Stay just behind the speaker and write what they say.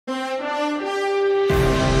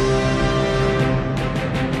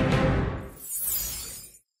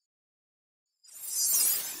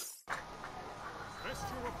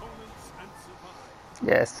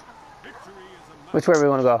Yes. Which way we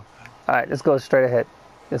want to go? Alright, let's go straight ahead.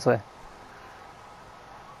 This way.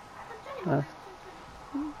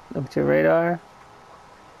 Look at your radar.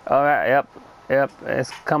 Alright, yep. Yep,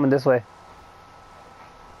 it's coming this way.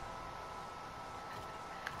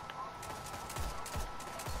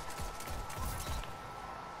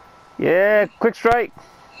 Yeah, quick strike.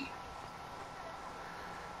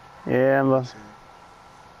 Yeah,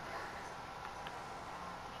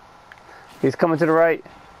 he's coming to the right.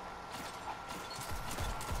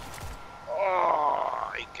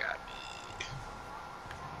 Oh, he got me.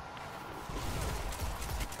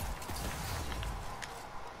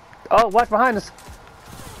 Oh, watch behind us.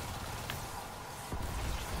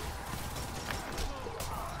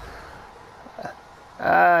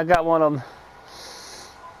 I got one of them.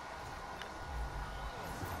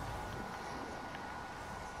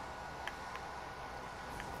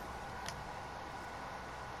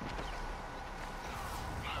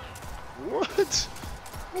 What?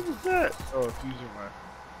 What was that? Oh, fusion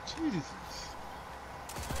rifle. Jesus.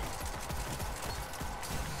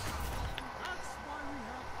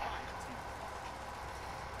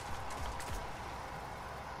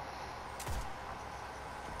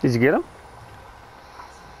 Did you get him?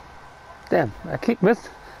 Damn, I keep missing.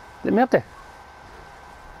 Let me up there.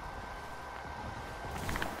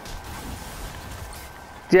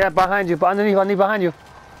 Yeah, behind you, underneath behind you.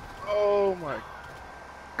 Oh my.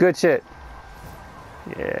 Good shit.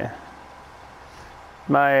 Yeah.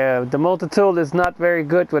 My the multi-tool is not very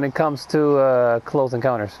good when it comes to close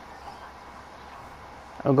encounters.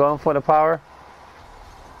 I'm going for the power.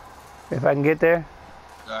 If I can get there.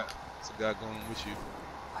 It's a guy going with you.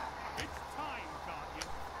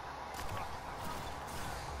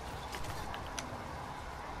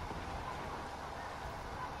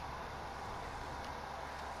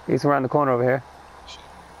 He's around the corner over here.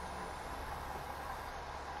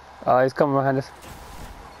 Oh, he's coming behind us.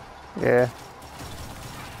 Yeah.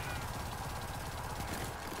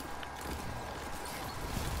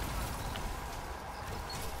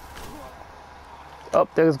 Oh,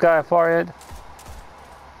 there's a guy far ahead.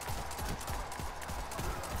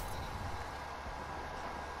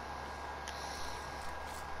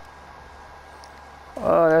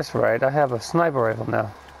 Oh, that's right. I have a sniper rifle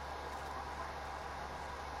now.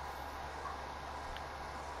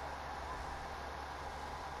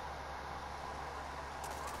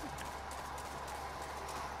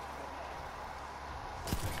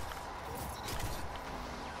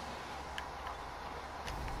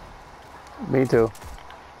 Me too.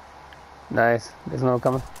 Nice. There's no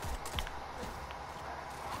coming.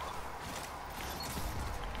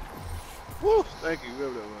 Woo! Thank you,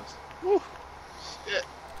 whoever that was. Woo!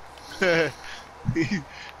 Shit. He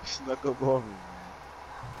snuck up on me,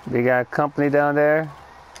 man. We got company down there.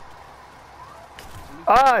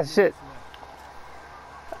 Ah, shit.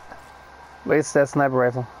 Waste that sniper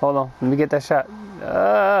rifle. Hold on. Let me get that shot.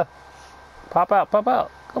 Pop out, pop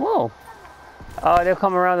out. Come on. Oh, they're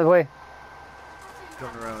coming around this way.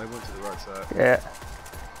 Coming around, they went to the right side. Yeah.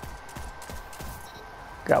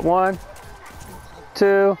 Got one,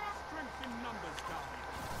 two.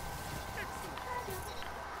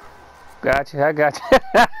 Got you, I got you.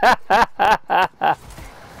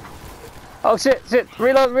 Oh shit, shit,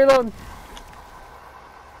 reload, reload.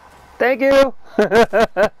 Thank you.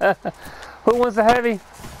 Who wants a heavy?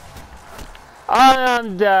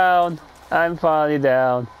 I'm down. I'm finally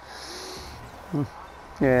down.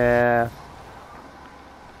 Yeah.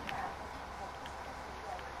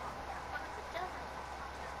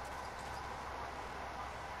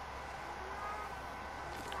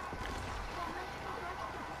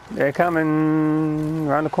 They're coming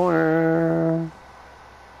around the corner.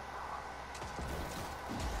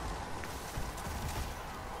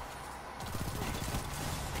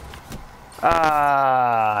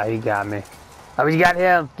 Ah, he got me. Oh, you got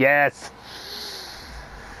him. Yes.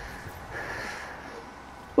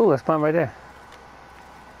 Ooh, let's spawn right there.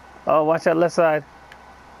 Oh, watch that left side.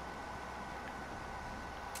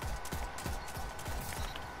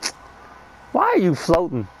 Why are you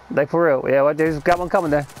floating? Like for real. Yeah, what? There's got one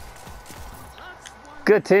coming there.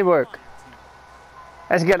 Good teamwork.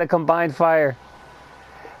 Let's get a combined fire.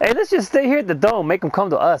 Hey, let's just stay here at the dome. Make them come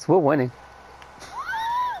to us. We're winning.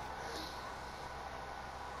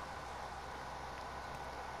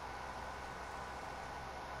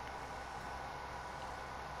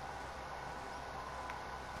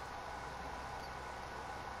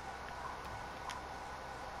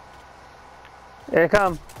 Here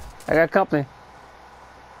come. I got company.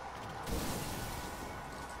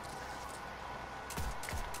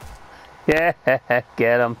 Yeah,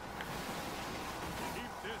 get him.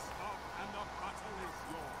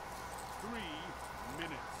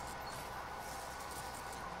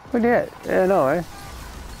 Where they at? Yeah, no, eh?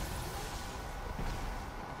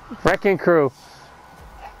 Wrecking crew.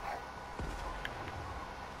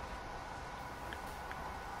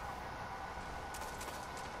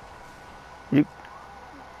 You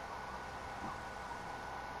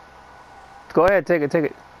go ahead, take it, take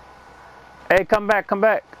it. Hey, come back,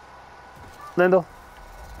 Lindell.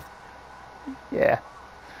 Yeah.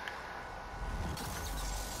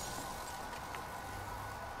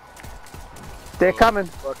 They're coming.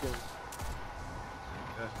 Fucking...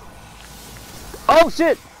 Oh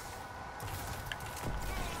shit!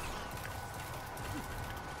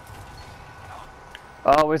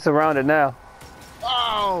 Oh, we're surrounded now.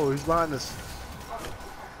 Oh, he's behind us.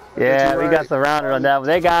 Yeah, we got surrounded on that one.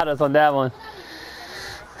 They got us on that one.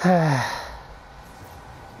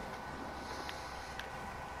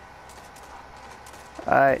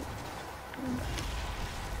 Alright.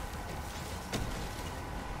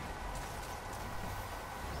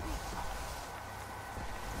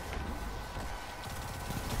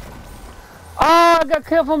 Oh, I got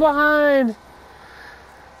killed from behind.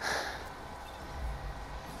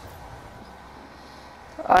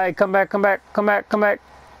 Alright, come back.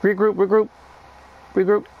 Regroup.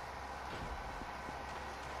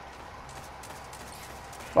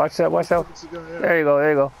 Watch out. There you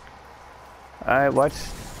go. Alright, watch.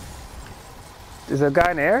 Is there a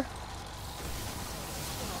guy in the air?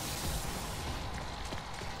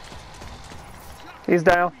 He's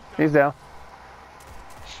down.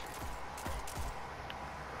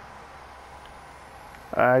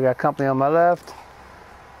 I got company on my left.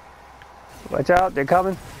 Watch out, they're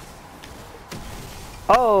coming.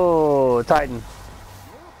 Oh, Titan.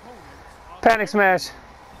 Panic smash.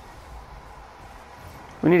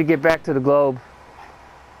 We need to get back to the globe.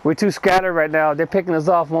 We're too scattered right now. They're picking us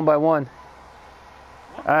off one by one.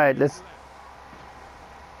 Alright, let's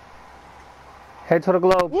head to the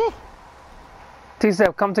globe. Woo!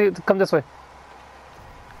 T-Step, come this way.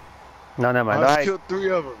 No, never mind. I killed 3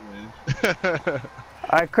 of them, man.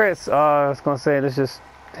 Alright, Chris, I was gonna say, let's just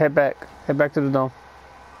head back to the dome.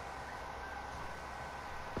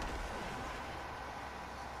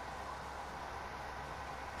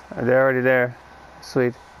 They're already there.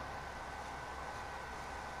 Sweet.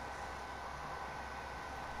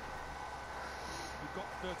 We've got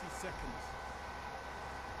 30 seconds.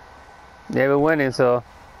 Yeah, we're winning, so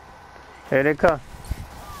here they come.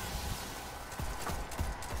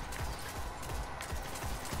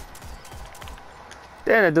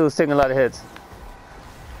 Damn, that dude's taking a lot of hits.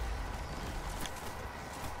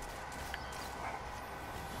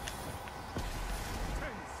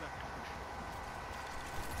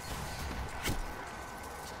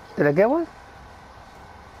 Did I get one?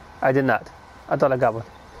 I did not. I thought I got one.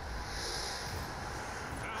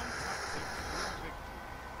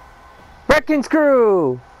 Wrecking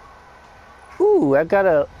screw! Ooh, I got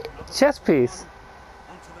a chest piece.